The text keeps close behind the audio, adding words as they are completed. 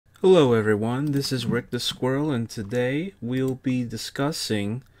Hello everyone, this is RickDaSquirrel, and today we'll be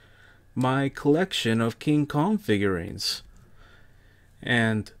discussing my collection of King Kong figurines.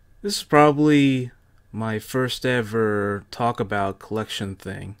 And this is probably my first ever talk about collection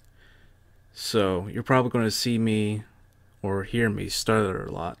thing. So you're probably going to see me or hear me stutter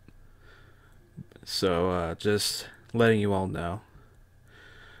a lot. So just letting you all know.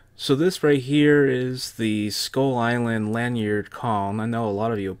 So this right here is the Skull Island Lanyard Kong. I know a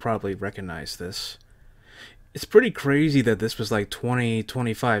lot of you will probably recognize this. It's pretty crazy that this was like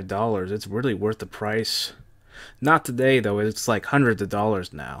 $25. It's really worth the price. Not today though, it's like hundreds of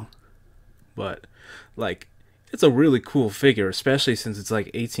dollars now. But like, it's a really cool figure, especially since it's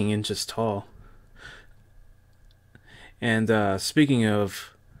like 18 inches tall. And speaking of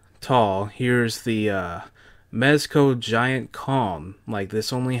tall, here's the Mezco Giant Kong. Like,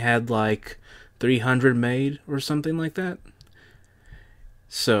 this only had like 300 made or something like that.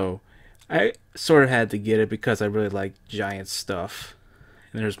 So I sort of had to get it because I really like giant stuff.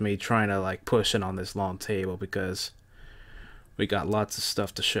 And there's me trying to like push it on this long table because we got lots of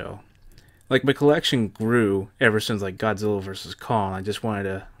stuff to show. Like, my collection grew ever since like Godzilla vs. Kong. I just wanted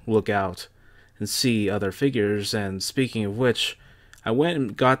to look out and see other figures. And speaking of which, I went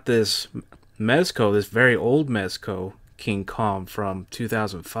and got this Mezco, this very old Mezco King Kong from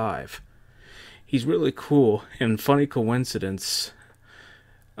 2005. He's really cool, and funny coincidence,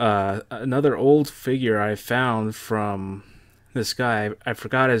 another old figure I found from this guy, I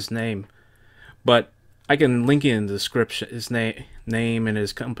forgot his name, but I can link it in the description, his name and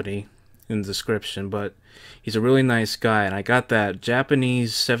his company in the description, but he's a really nice guy, and I got that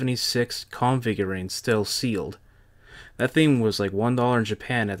Japanese 76 Kong figurine still sealed. That thing was like $1 in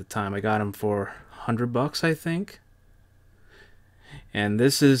Japan at the time. I got him for $100, I think. And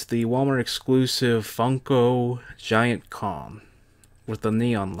this is the Walmart exclusive Funko Giant Kong with the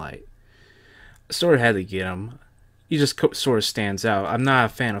neon light. I sort of had to get him. He just sort of stands out. I'm not a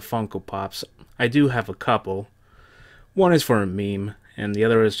fan of Funko Pops. I do have a couple. One is for a meme, and the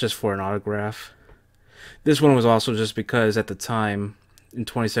other is just for an autograph. This one was also just because at the time, in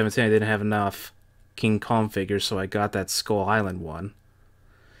 2017, I didn't have enough King Kong figures, so I got that Skull Island one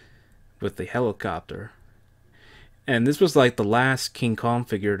with the helicopter. And this was like the last King Kong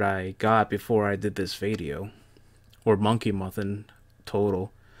figure that I got before I did this video, or Monkey Month in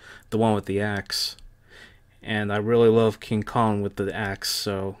total, the one with the axe. And I really love King Kong with the axe,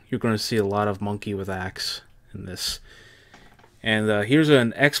 so you're going to see a lot of monkey with axe in this. And here's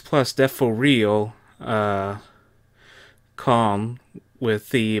an X Plus Death for Real Kong with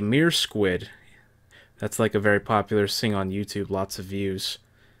the mirror squid. That's like a very popular thing on YouTube, lots of views.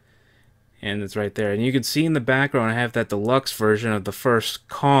 And it's right there. And you can see in the background I have that deluxe version of the first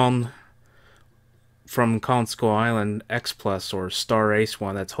Kong from Kong Skull Island X Plus or Star Ace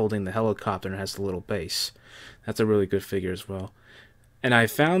one that's holding the helicopter and has the little base. That's a really good figure as well. And I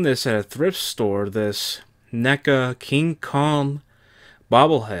found this at a thrift store, this NECA King Kong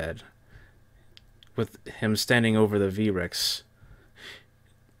bobblehead with him standing over the V-Rex.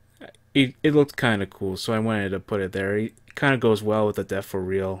 It looked kind of cool, so I wanted to put it there. It kind of goes well with the Death for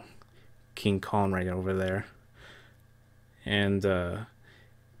Real King Kong right over there. And,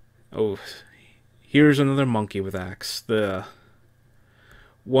 oh, here's another monkey with axe. The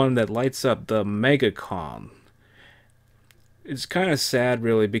one that lights up, the Mega Kong. It's kind of sad,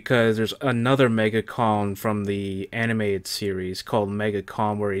 really, because there's another Mega Kong from the animated series called Mega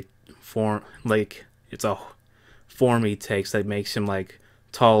Kong, where it's a form he takes that makes him, like,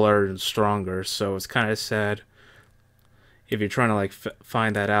 taller and stronger. So it's kind of sad. If you're trying to like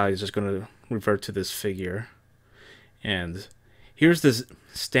find that out, he's just going to revert to this figure. And here's this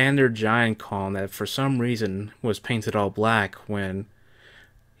standard Giant Kong that for some reason was painted all black when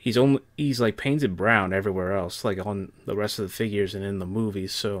he's like painted brown everywhere else, like on the rest of the figures and in the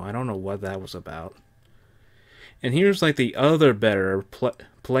movies. So I don't know what that was about. And here's like the other better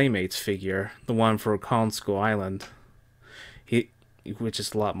Playmates figure, the one for Kong Skull Island. Which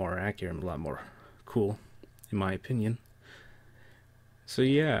is a lot more accurate and a lot more cool, in my opinion. So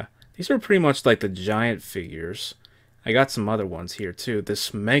yeah, these are pretty much like the giant figures. I got some other ones here too.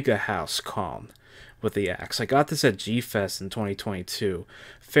 This Mega House Kong with the axe. I got this at G-Fest in 2022.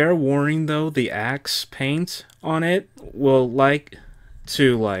 Fair warning though, the axe paint on it will what's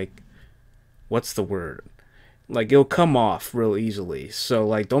the word? Like, it'll come off real easily. So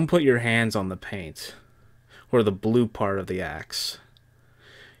like, don't put your hands on the paint or the blue part of the axe.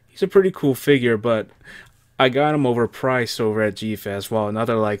 He's a pretty cool figure, but I got him overpriced over at G-Fest, while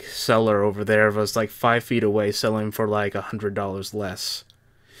another like seller over there was like 5 feet away selling him for like $100 less.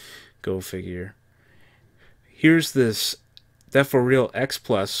 Go figure. Here's this Death for Real X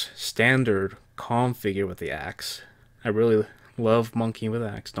Plus standard calm figure with the axe. I really love monkeying with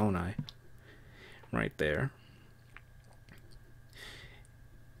axe, don't I? Right there.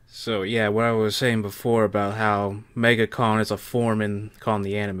 So yeah, what I was saying before about how MegaCon is a form in Con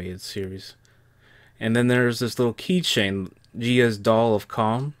the Animated Series. And then there's this little keychain, Gia's Doll of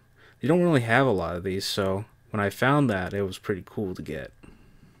Con. You don't really have a lot of these, so when I found that, it was pretty cool to get.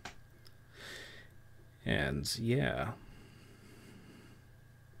 And yeah.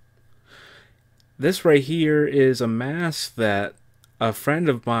 This right here is a mask that a friend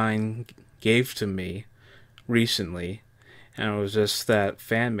of mine gave to me recently. And it was just that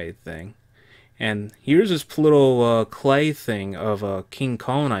fan-made thing. And here's this little clay thing of a King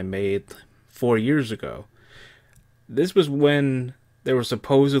Kong I made 4 years ago. This was when there was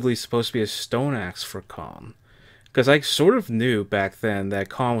supposedly supposed to be a stone axe for Kong. Because I sort of knew back then that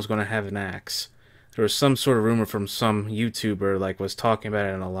Kong was going to have an axe. There was some sort of rumor from some YouTuber like was talking about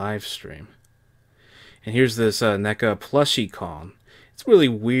it in a live stream. And here's this NECA plushie Kong. It's really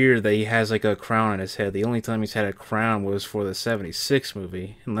weird that he has like a crown on his head. The only time he's had a crown was for the '76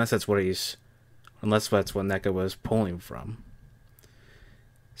 movie, unless that's what NECA was pulling from.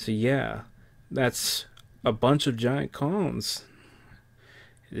 So yeah, that's a bunch of giant Kongs.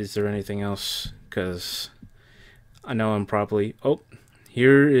 Is there anything else? Because I know I'm probably... Oh,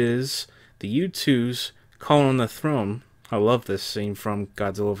 here is the U2's Kong on the Throne. I love this scene from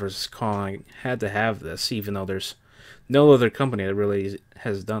Godzilla vs. Kong. I had to have this, even though there's no other company that really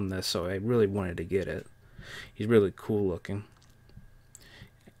has done this, so I really wanted to get it. He's really cool looking.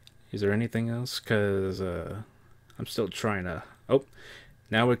 Is there anything else? Because I'm still trying to... Oh,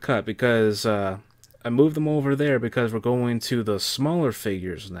 now we're cut because I moved them over there because we're going to the smaller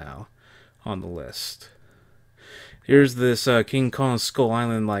figures now on the list. Here's this King Kong Skull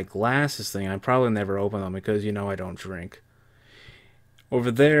Island like glasses thing. I probably never open them because you know I don't drink. Over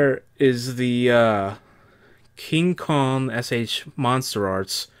there is the King Kong SH Monster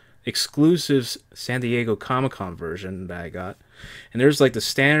Arts exclusive San Diego Comic-Con version that I got. And there's like the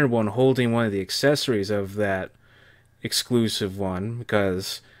standard one holding one of the accessories of that exclusive one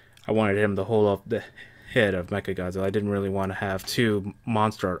because I wanted him to hold up the head of Mechagodzilla. I didn't really want to have two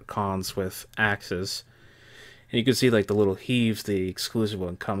Monster Art Cons with axes. And you can see like the little heaves the exclusive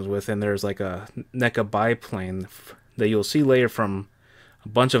one comes with, and there's like a NECA biplane that you'll see later from a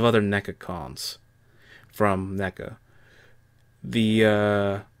bunch of other NECA Cons from NECA.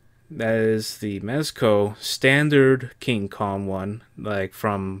 The that is the Mezco standard King Kong one, like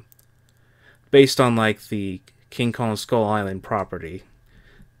from based on like the King Kong Skull Island property,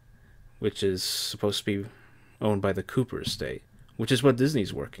 which is supposed to be owned by the Cooper estate, which is what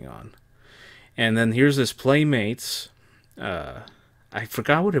Disney's working on. And then here's this Playmates. I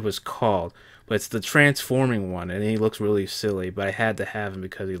forgot what it was called, but it's the transforming one, and he looks really silly, but I had to have him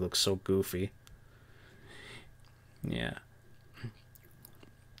because he looks so goofy. Yeah.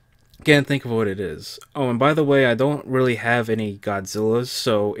 Can't think of what it is. Oh, and by the way, I don't really have any Godzillas,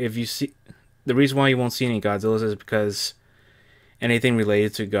 so if you see... The reason why you won't see any Godzillas is because anything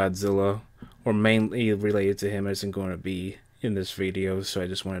related to Godzilla, or mainly related to him, isn't going to be in this video, so I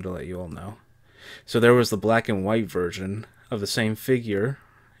just wanted to let you all know. So there was the black and white version of the same figure,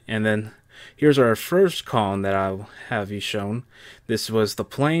 and then here's our first Kong that I'll have you shown. This was the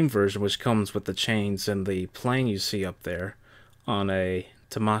plain version, which comes with the chains and the plane you see up there on a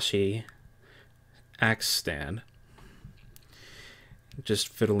Tamashi axe stand. Just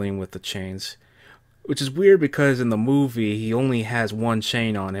fiddling with the chains, which is weird because in the movie he only has one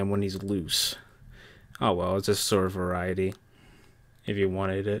chain on him when he's loose. Oh well, it's just sort of variety if you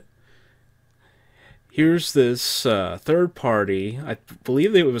wanted it. Here's this third party. I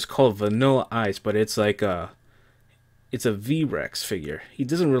believe it was called Vanilla Ice, but it's like it's a V-Rex figure. He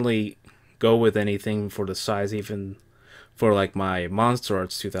doesn't really go with anything for the size, even for like my Monster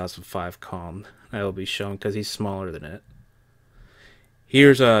Arts 2005 Kong that'll be shown because he's smaller than it.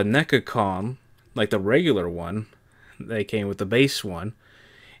 Here's a NECA Kong, like the regular one. They came with the base one.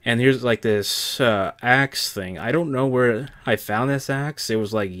 And here's like this axe thing. I don't know where I found this axe. It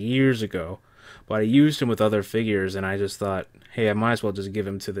was like years ago. But I used him with other figures, and I just thought, hey, I might as well just give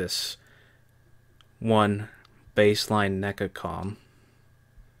him to this one baseline NECA Kong.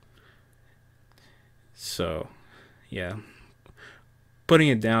 So, yeah. Putting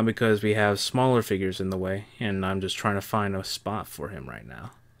it down because we have smaller figures in the way, and I'm just trying to find a spot for him right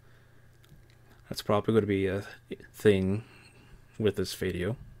now. That's probably going to be a thing with this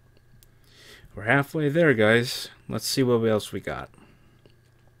video. We're halfway there, guys. Let's see what else we got.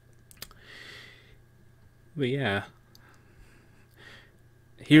 But yeah.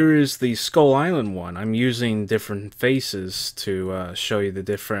 here is the Skull Island one. I'm using different faces to show you the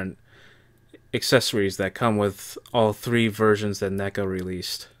different accessories that come with all 3 versions that NECA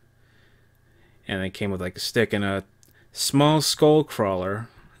released. And it came with like a stick and a small skull crawler,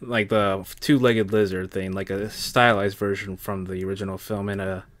 like the 2-legged lizard thing, like a stylized version from the original film, and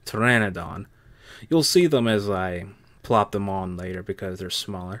a pteranodon. You'll see them as I plop them on later because they're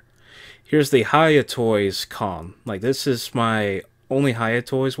smaller. Here's the Hiya Toys Con. Like, this is my only Hiya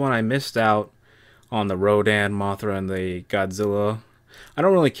Toys one. I missed out on the Rodan, Mothra, and the Godzilla. I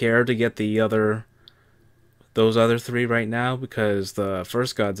don't really care to get those other 3 right now because the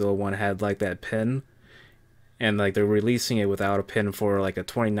first Godzilla one had like that pin, and like they're releasing it without a pin for like a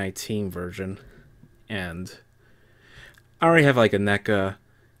 2019 version. And I already have like a NECA,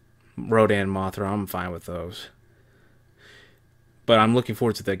 Rodan, Mothra. I'm fine with those. But I'm looking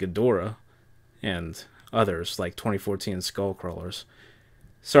forward to the Ghidorah and others like 2014 Skullcrawlers.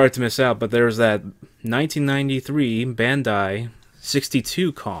 Sorry to miss out, but there's that 1993 Bandai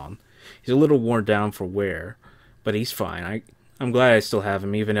 62 Con. He's a little worn down for wear, but he's fine. I'm glad I still have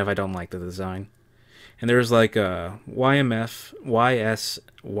him, even if I don't like the design. And there's like a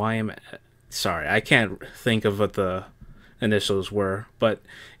sorry, I can't think of what the initials were, but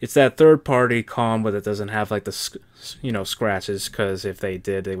it's that third-party con, but it doesn't have like the scratches, because if they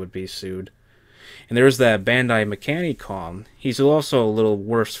did, they would be sued. And there's that Bandai Mechanic con. He's also a little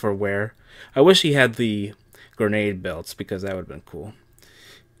worse for wear. I wish he had the grenade belts, because that would have been cool.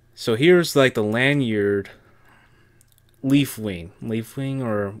 So here's like the lanyard Leafwing,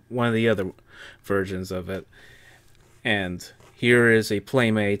 or one of the other versions of it. And here is a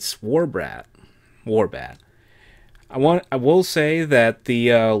Playmates Warbat. I will say that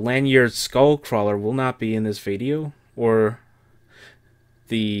the lanyard Skullcrawler will not be in this video, or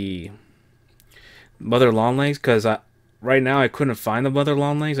the Mother Longlegs, because right now I couldn't find the Mother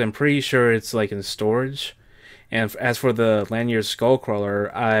Longlegs. I'm pretty sure it's like in storage. And as for the lanyard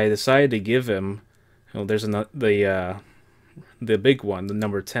Skullcrawler, I decided to give him, there's the big one, the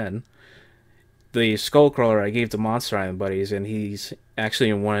number 10. The Skullcrawler I gave to Monster Island Buddies, and he's actually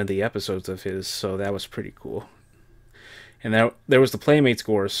in one of the episodes of his, so that was pretty cool. And there was the Playmates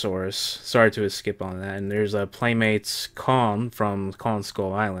Gorosaurus. Sorry to skip on that. And there's a Playmates Kong from Kong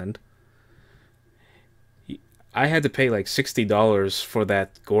Skull Island. I had to pay like $60 for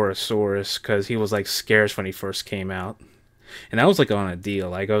that Gorosaurus because he was like scarce when he first came out. And that was like on a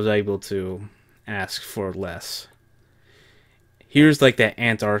deal. Like, I was able to ask for less. Here's like that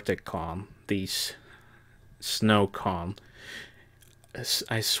Antarctic Kong, the Snow Kong.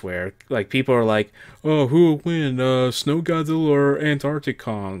 I swear, like, people are like, oh, who will win, Snow Godzilla or Antarctic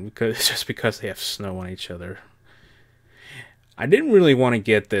Kong? Just because they have snow on each other. I didn't really want to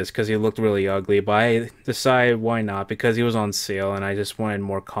get this because he looked really ugly, but I decided why not, because he was on sale and I just wanted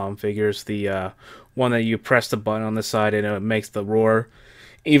more Kong figures. The one that you press the button on the side and it makes the roar,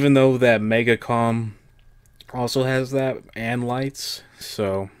 even though that Mega Kong also has that and lights.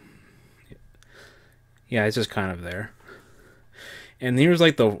 So yeah, it's just kind of there. And here's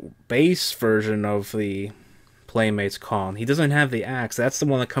like the base version of the Playmates Kong. He doesn't have the axe. That's the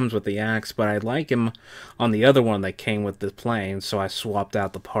one that comes with the axe, but I like him on the other one that came with the plane, so I swapped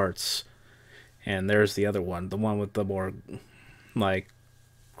out the parts. And there's the other one, the one with the more like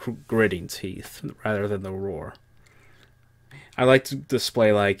gritting teeth rather than the roar. I like to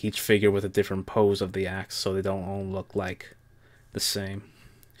display like each figure with a different pose of the axe so they don't all look like the same.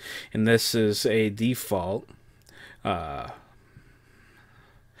 And this is a default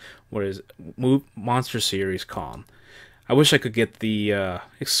Monster Series Kong. I wish I could get the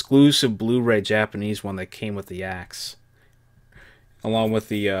exclusive Blu-ray Japanese one that came with the axe, along with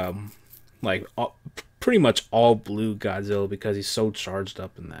the pretty much all blue Godzilla, because he's so charged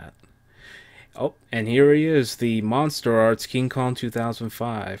up in that. Oh, and here he is, the Monster Arts King Kong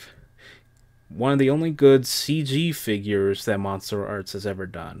 2005. One of the only good CG figures that Monster Arts has ever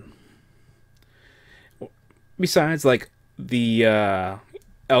done. Besides, like, the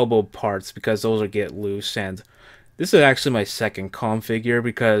elbow parts, because those will get loose. And this is actually my second Kong figure,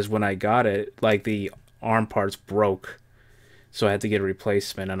 because when I got it, like, the arm parts broke, so I had to get a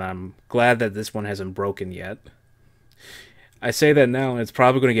replacement, and I'm glad that this one hasn't broken yet. I say that now, and it's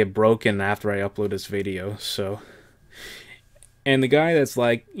probably going to get broken after I upload this video, so. And the guy that's,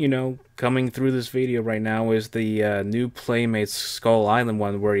 like, you know, coming through this video right now is the new Playmates Skull Island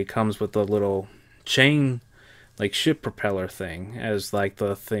one, where he comes with the little chain, like, ship propeller thing, as like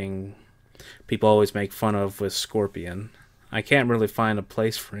the thing people always make fun of with Scorpion. I can't really find a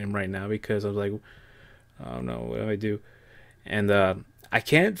place for him right now, because I was like, oh no, what do I do? And I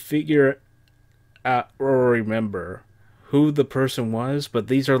can't figure out or remember who the person was, but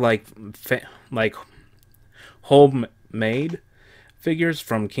these are like like homemade figures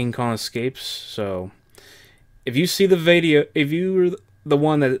from King Kong Escapes. So if you see the video, if you were the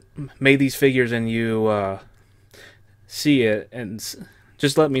one that made these figures and you see it, and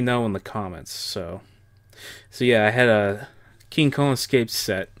just let me know in the comments. So yeah, I had a King Kong Escapes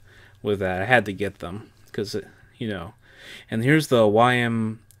set with that. I had to get them because, you know. And here's the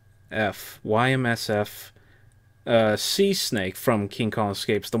YMSF sea snake from King Kong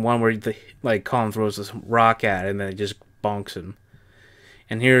Escapes, the one where like Kong throws this rock at it and then it just bonks him.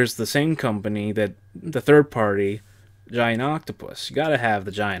 And here's the same company, that the third party giant octopus. You gotta have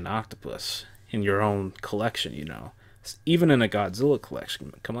the giant octopus in your own collection, you know. Even in a Godzilla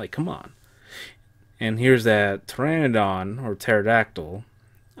collection. Come on. And here's that pteranodon or pterodactyl.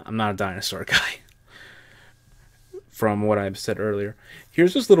 I'm not a dinosaur guy. From what I said earlier.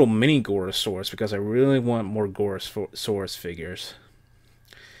 Here's this little mini Gorosaurus because I really want more Gorosaurus figures.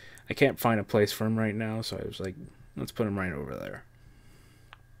 I can't find a place for him right now, so I was like, let's put him right over there.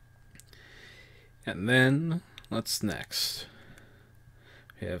 And then, what's next?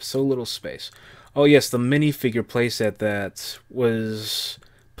 We have so little space. Oh yes, the minifigure playset that was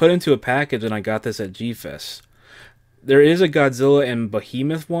put into a package, and I got this at G-Fest. There is a Godzilla and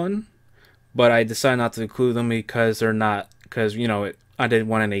Behemoth one, but I decided not to include them because they're not, because, you know, I didn't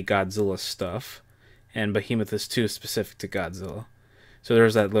want any Godzilla stuff, and Behemoth is too specific to Godzilla. So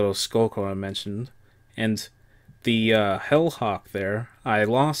there's that little skull core I mentioned, and the Hellhawk there, I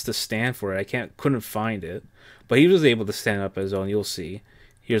lost the stand for it. Couldn't find it, but he was able to stand up on his own. You'll see.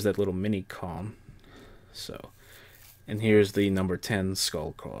 Here's that little mini Kong. So, and here's the number 10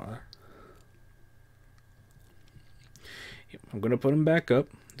 skull core. I'm gonna put him back up.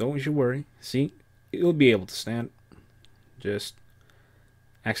 Don't you worry. See, he'll be able to stand. Just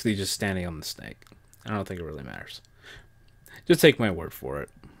standing on the snake. I don't think it really matters. Just take my word for it.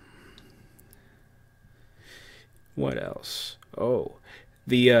 What else? Oh,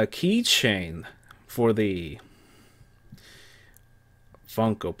 the keychain for the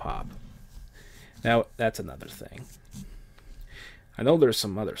Funko Pop. Now, that's another thing. I know there's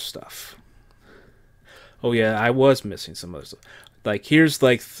some other stuff. Oh yeah, I was missing some other stuff. Like, here's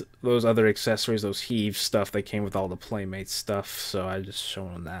like those other accessories, those heave stuff that came with all the Playmates stuff, so I just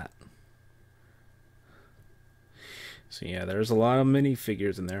shown them that. So yeah, there's a lot of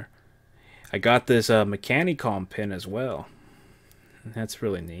minifigures in there. I got this Mechanicon pin as well. That's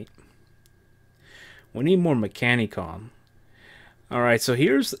really neat. We need more Mechanicon. Alright, so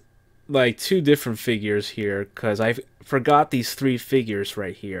here's like two different figures here, because I forgot these three figures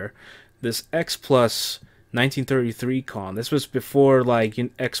right here. This X Plus 1933 Con. This was before like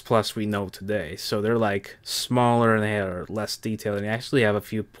X Plus we know today. So they're like smaller and they are less detailed, and they actually have a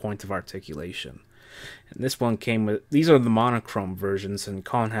few points of articulation. And this one came with, these are the monochrome versions, and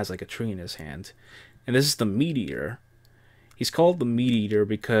Kong has like a tree in his hand. And this is the Meat Eater. He's called the Meat Eater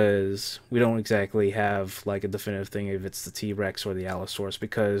because we don't exactly have like a definitive thing if it's the T-Rex or the Allosaurus,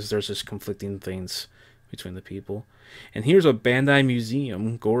 because there's just conflicting things between the people. And here's a Bandai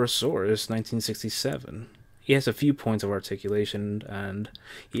Museum Gorosaurus 1967. He has a few points of articulation, and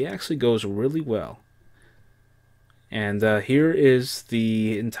he actually goes really well. And here is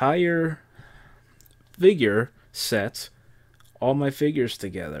the entire figure set, all my figures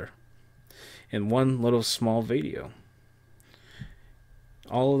together in one little small video.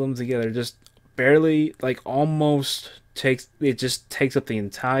 All of them together, just barely, like almost takes up the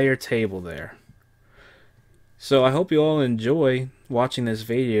entire table there. So I hope you all enjoy watching this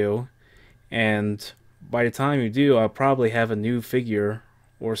video, and by the time you do, I'll probably have a new figure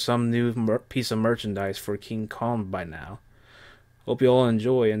or some new piece of merchandise for King Kong by now. Hope you all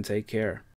enjoy and take care.